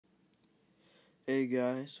Hey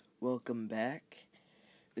guys, welcome back.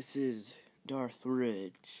 This is Darth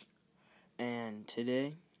Ridge, and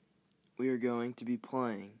today we are going to be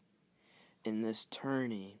playing in this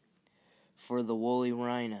tourney for the woolly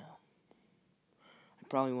rhino. I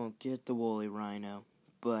probably won't get the woolly rhino,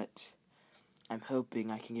 but I'm hoping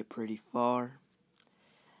I can get pretty far.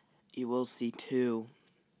 You will see 2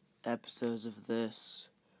 episodes of this.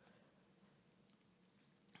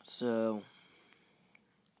 So,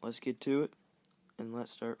 let's get to it. And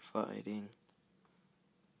let's start fighting.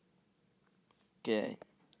 Okay,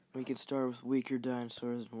 we can start with weaker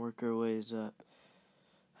dinosaurs and work our ways up.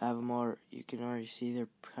 Have them all, you can already see they're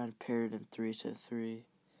kind of paired in 3 to 3.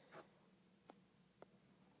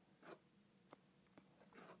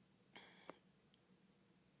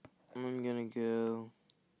 I'm gonna go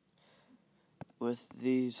with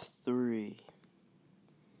these 3.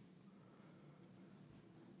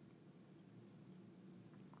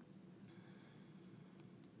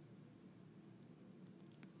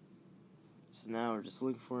 So now we're just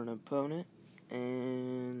looking for an opponent,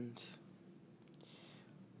 and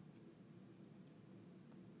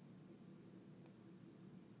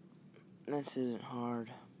this isn't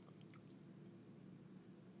hard.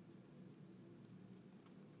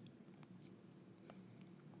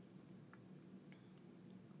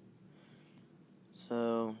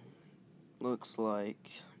 So, looks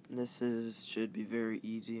like this should be very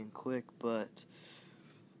easy and quick, but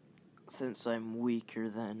since I'm weaker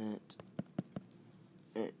than it,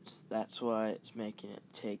 that's why it's making it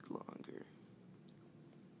take longer.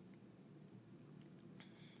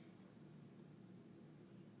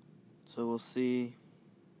 So we'll see.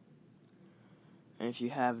 And if you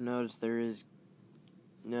have noticed, there is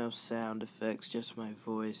no sound effects, just my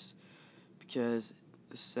voice, because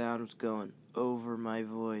the sound was going over my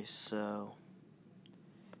voice, so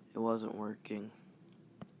it wasn't working.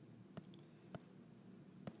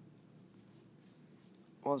 It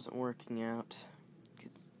wasn't working out.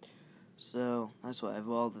 So that's why I have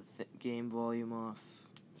all the game volume off,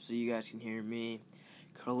 so you guys can hear me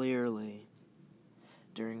clearly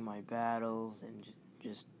during my battles and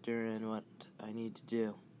just during what I need to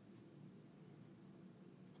do.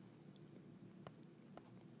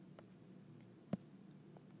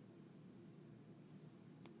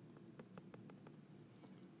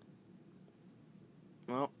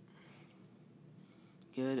 Well,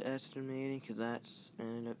 good estimating, because that's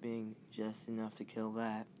ended up being just enough to kill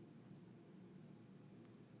that.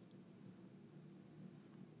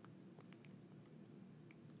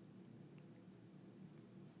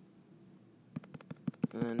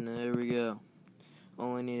 And there we go.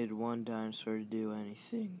 Only needed 1 dinosaur to do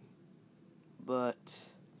anything. But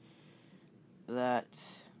that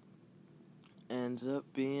ends up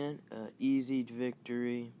being an easy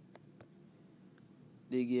victory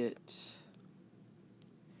to get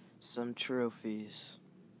some trophies.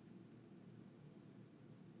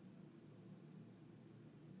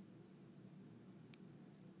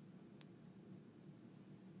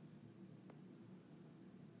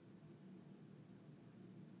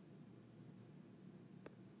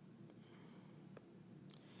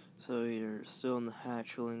 So you're still in the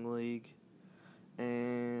Hatchling League,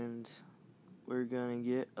 and we're gonna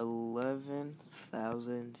get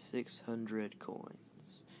 11,600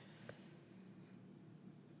 coins.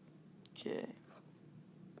 Okay.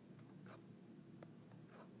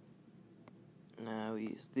 Now we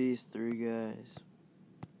use these 3 guys.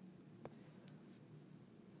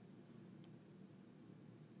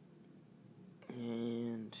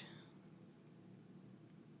 And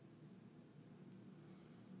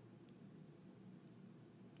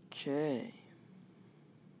okay.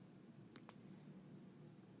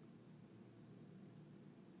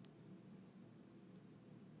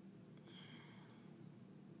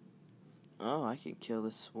 Oh, I can kill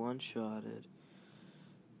this one-shotted.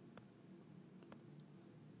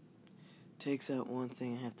 Takes out one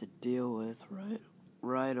thing I have to deal with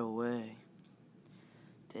right away.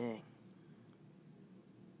 Dang.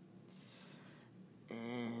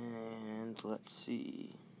 And let's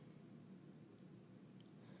see.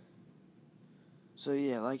 So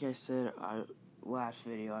yeah, like I said, last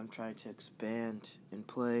video, I'm trying to expand and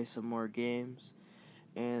play some more games.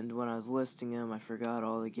 And when I was listing them, I forgot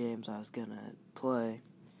all the games I was gonna play.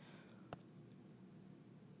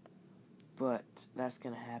 But that's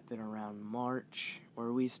gonna happen around March,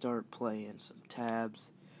 where we start playing some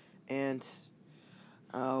tabs. And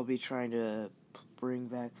I'll be trying to bring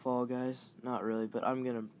back Fall Guys. Not really, but I'm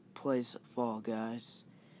gonna play some Fall Guys.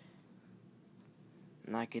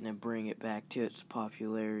 I'm not gonna bring it back to its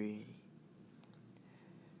popularity.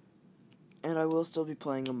 And I will still be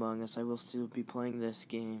playing Among Us. I will still be playing this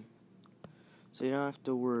game. So you don't have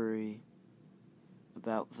to worry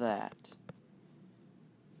about that.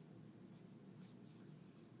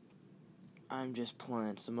 I'm just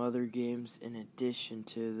playing some other games in addition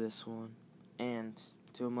to this one and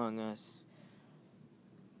to Among Us.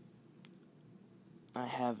 I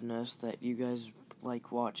have noticed that you guys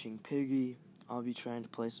like watching Piggy. I'll be trying to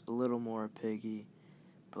play a little more Piggy,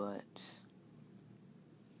 but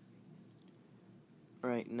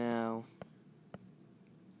right now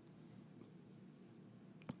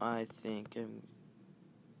I think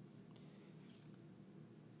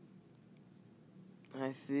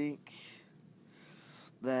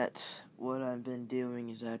that what I've been doing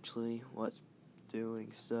is actually what's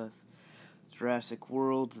doing stuff. Jurassic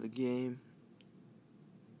World, the game.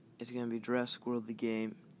 It's going to be Jurassic World, the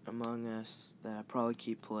game, Among Us, that I probably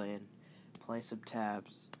keep playing. Play some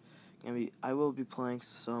tabs. I will be playing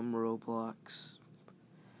some Roblox.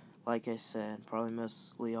 Like I said, probably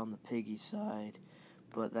mostly on the Piggy side,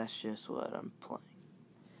 but that's just what I'm playing.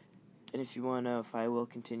 And if you want to know if I will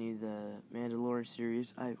continue the Mandalorian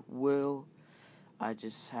series, I will. I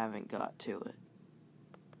just haven't got to it.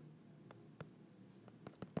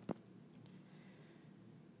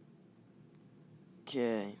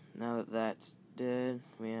 Okay, now that that's dead,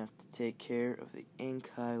 we have to take care of the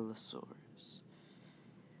Ankylosaurus.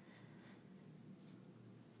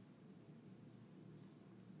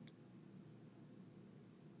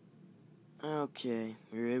 Okay,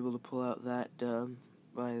 we were able to pull out that dub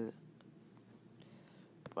by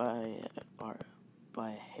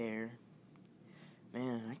a hair.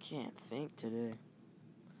 Man, I can't think today.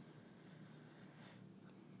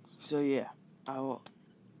 So yeah, I'll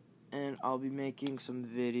be making some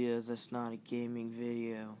videos that's not a gaming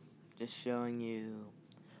video, just showing you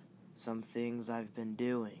some things I've been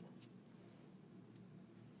doing.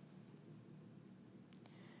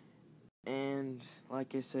 And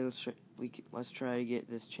like I said, let's try to get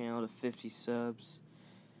this channel to 50 subs.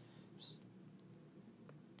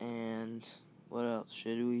 And what else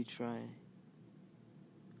should we try?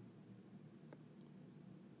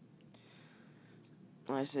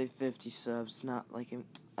 When I say 50 subs, not like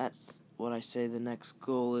that's what I say the next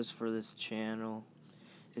goal is for this channel,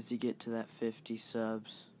 is to get to that 50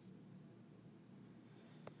 subs.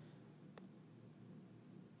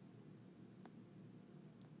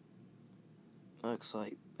 Looks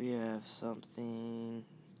like we have something,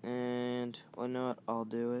 and well, you know what? I'll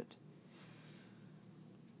do it.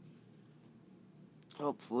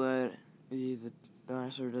 Hopefully the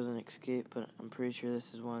dinosaur doesn't escape, but I'm pretty sure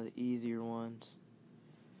this is one of the easier ones.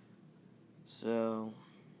 So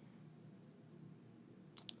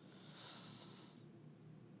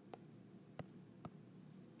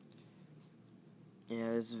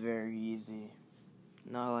yeah, this is very easy.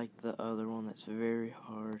 Not like the other one that's very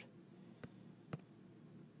hard.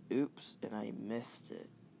 Oops, and I missed it.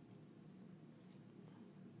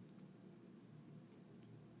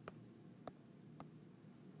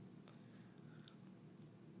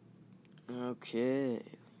 Okay.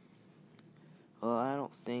 Well, I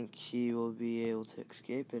don't think he will be able to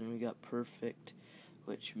escape it, and we got perfect,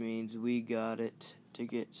 which means we got it to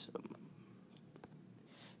get some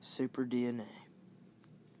super DNA.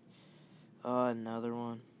 Oh, another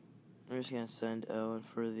one. I'm just going to send Owen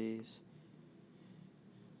for these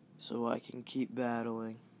so I can keep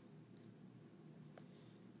battling.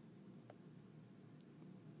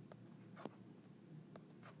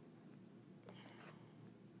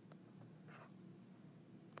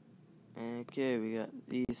 Okay, we got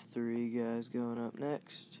these three guys going up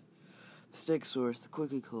next. The Stegosaurus, the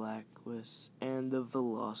Quickycalaquus, and the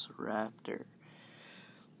Velociraptor.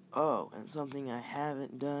 Oh, and something I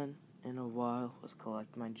haven't done in a while was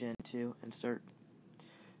collect my Gen 2 and start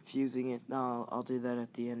fusing it. No, I'll do that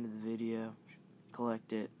at the end of the video.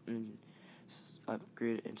 Collect it and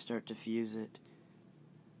upgrade it and start to fuse it.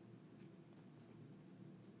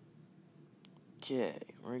 Okay,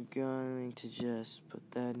 we're going to just put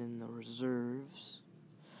that in the reserves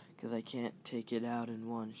because I can't take it out in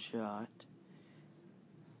one shot.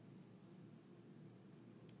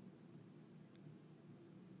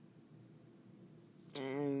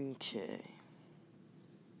 Okay.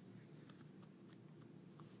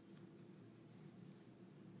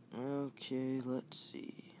 Okay, let's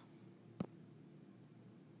see.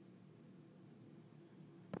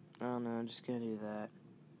 Oh no, I'm just gonna do that.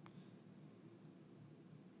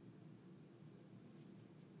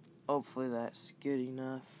 Hopefully that's good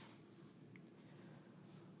enough.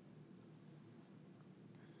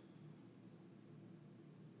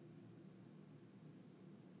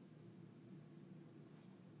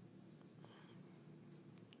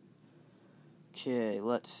 Okay,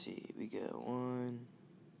 let's see. We got 1,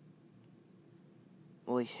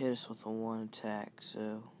 probably hit us with a one attack,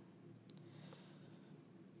 so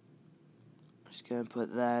I'm just gonna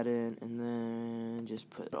put that in, and then just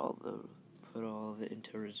put all of it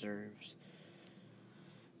into reserves.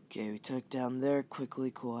 Okay, we took down their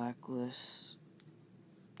quickly coactless.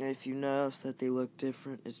 If you notice that they look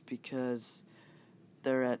different, it's because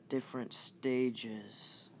they're at different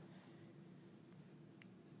stages.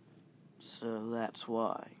 So that's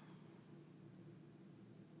why.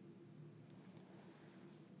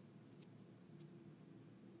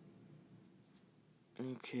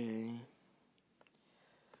 Okay.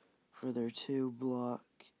 For their 2 block,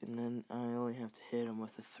 and then I only have to hit them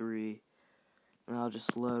with a 3. And I'll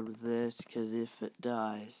just load with this, because if it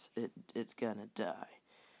dies, it's gonna die.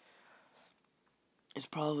 It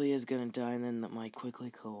probably is gonna die, and then my quickly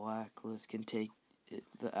coactless can take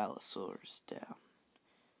the Allosaurus down.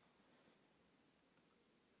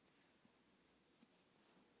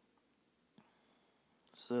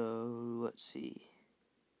 So, let's see.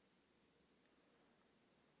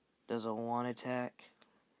 Does a 1 attack.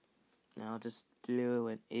 Now I'll just do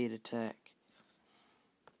an 8 attack.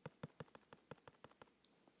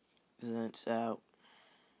 Then it's out.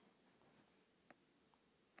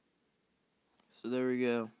 So there we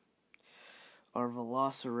go. Our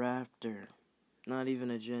Velociraptor, not even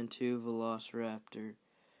a Gen 2 Velociraptor,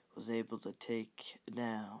 was able to take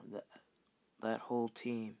down that whole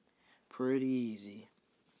team pretty easy.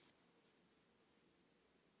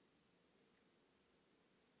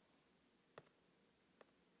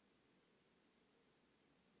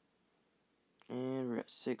 And we're at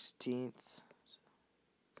 16th.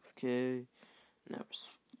 Okay, now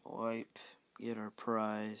swipe, get our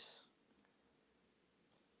prize.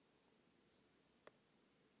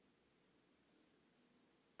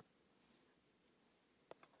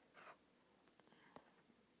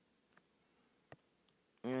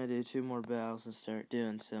 I'm gonna do 2 more battles and start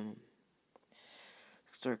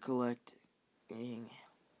collecting.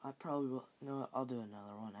 I probably will, no, I'll do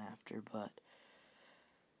another one after, but,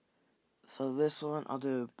 so this one, I'll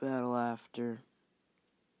do a battle after,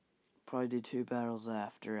 probably do 2 battles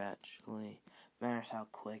after, actually. Matters how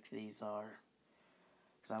quick these are,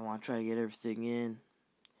 because I want to try to get everything in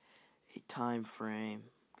a time frame,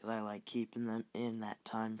 because I like keeping them in that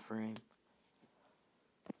time frame.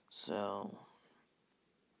 So,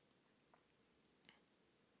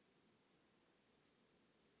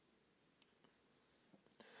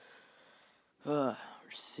 we're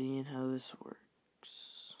seeing how this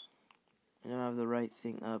works. I don't have the right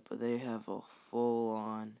thing up, but they have a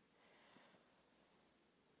full-on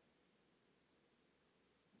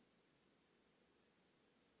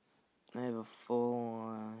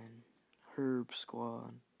herb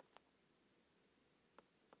squad.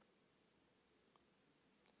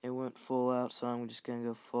 It went full out, so I'm just gonna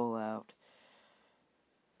go full out.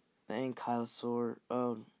 The Ankylosaur,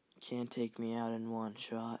 can't take me out in one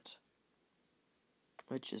shot,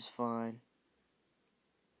 which is fine.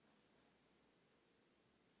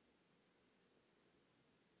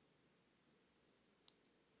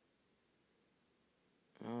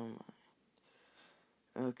 Oh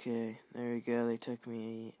my. Okay, there you go. They took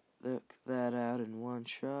that out in one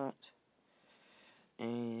shot.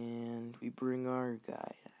 And we bring our guy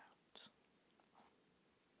out.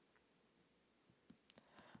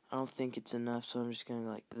 I don't think it's enough, so I'm just going to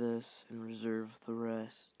go like this and reserve the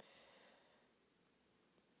rest.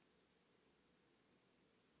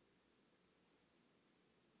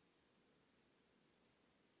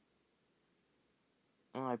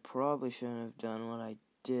 I probably shouldn't have done what I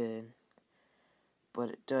did, but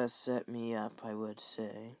it does set me up, I would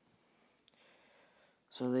say.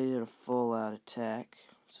 So they did a full out attack,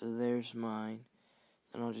 so there's mine.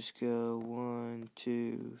 And I'll just go 1,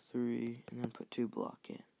 2, 3, and then put 2 block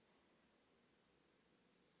in.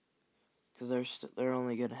 Because they're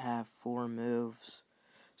only going to have 4 moves,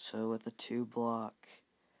 so with a 2 block,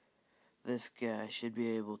 this guy should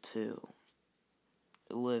be able to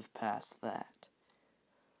live past that.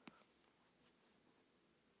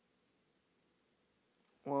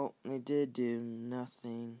 Well, they did do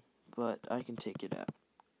nothing, but I can take it out.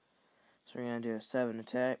 So we're going to do a 7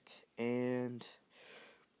 attack and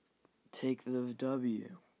take the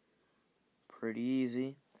W. Pretty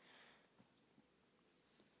easy.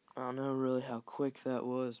 I don't know really how quick that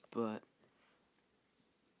was, but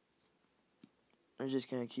I'm just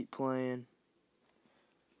going to keep playing.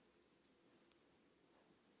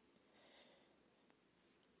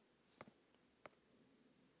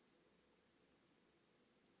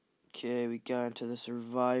 Okay, we got into the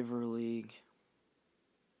Survivor League.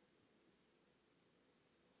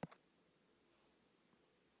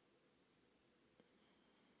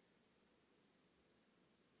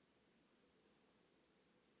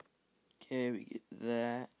 Okay, we get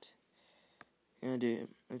that.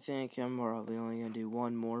 I think I'm probably only gonna do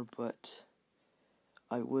one more, but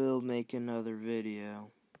I will make another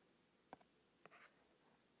video.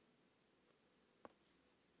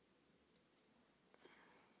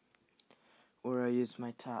 Where I use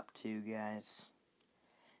my top two guys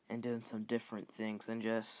and doing some different things than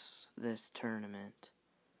just this tournament.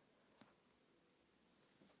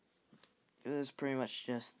 This is pretty much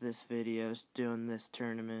just this video, doing this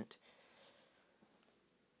tournament.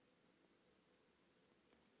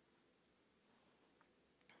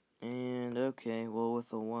 And okay, well, with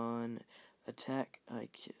the one attack I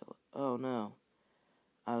kill. Oh no,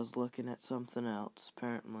 I was looking at something else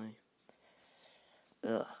apparently.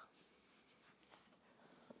 Ugh.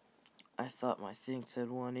 I thought my thing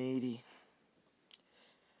said 180.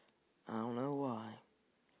 I don't know why.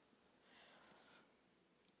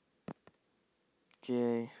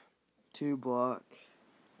 Okay, 2 block.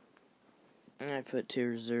 And I put 2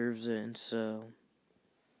 reserves in, so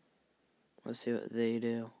let's see what they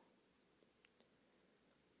do.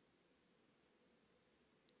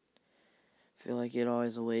 I feel like it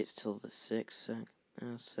always waits till the 7th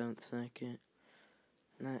second.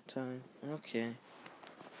 That time. Okay.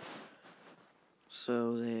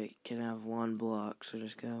 So they can have 1 block. So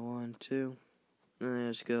just go 1, 2. And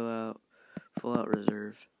then just go out, full out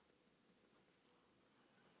reserve.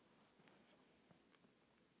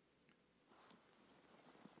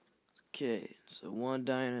 Okay, so 1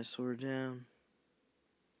 dinosaur down.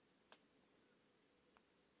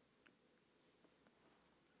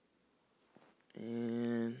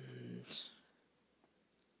 And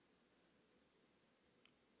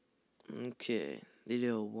okay, they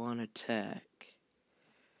do a 1 attack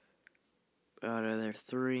out of their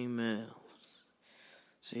 3 males.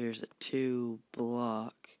 So here's a 2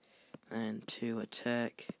 block and 2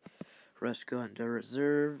 attack. Rest go into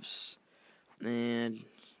reserves. And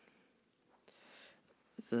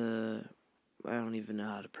I don't even know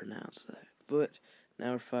how to pronounce that. But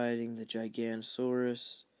now we're fighting the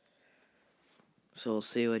Gigantosaurus. So we'll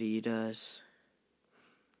see what he does.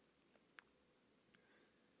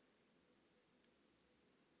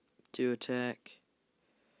 To attack.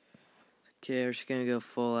 Okay, we're just gonna go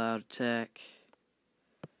full out attack.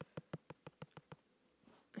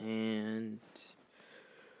 And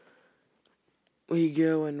we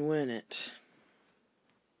go and win it.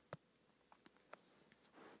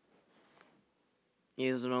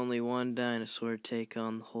 Using only 1 dinosaur to take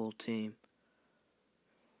on the whole team.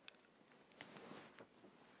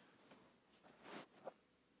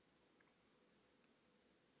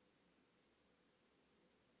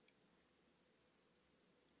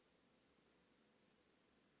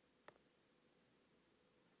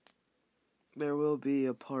 There will be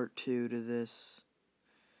a part 2 to this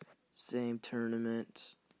same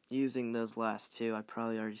tournament. Using those last 2, I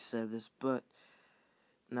probably already said this, but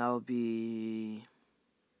that'll be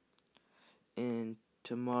in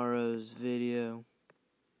tomorrow's video.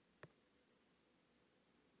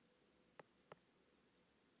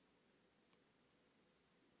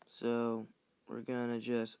 So we're gonna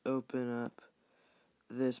just open up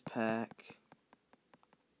this pack.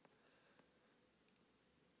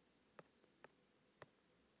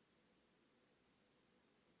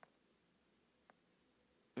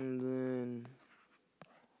 And then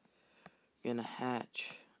gonna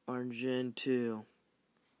hatch our Gen 2.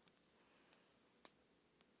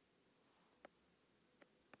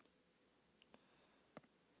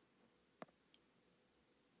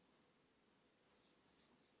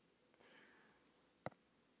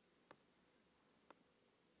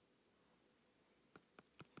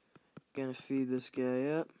 Gonna feed this guy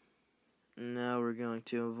up. And now we're going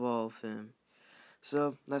to evolve him.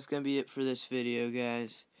 So that's gonna be it for this video,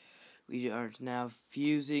 guys. We are now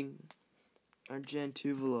fusing our Gen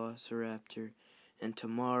 2 Velociraptor, and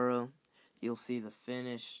tomorrow you'll see the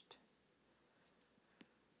finished.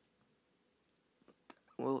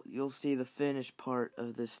 Well, you'll see the finished part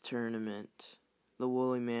of this tournament, the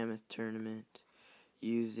Woolly Mammoth tournament,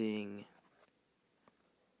 using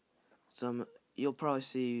some. You'll probably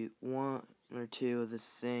see 1 or 2 of the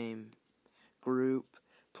same group,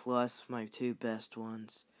 plus my 2 best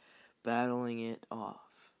ones, battling it off.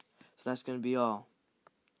 So that's going to be all.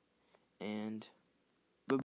 And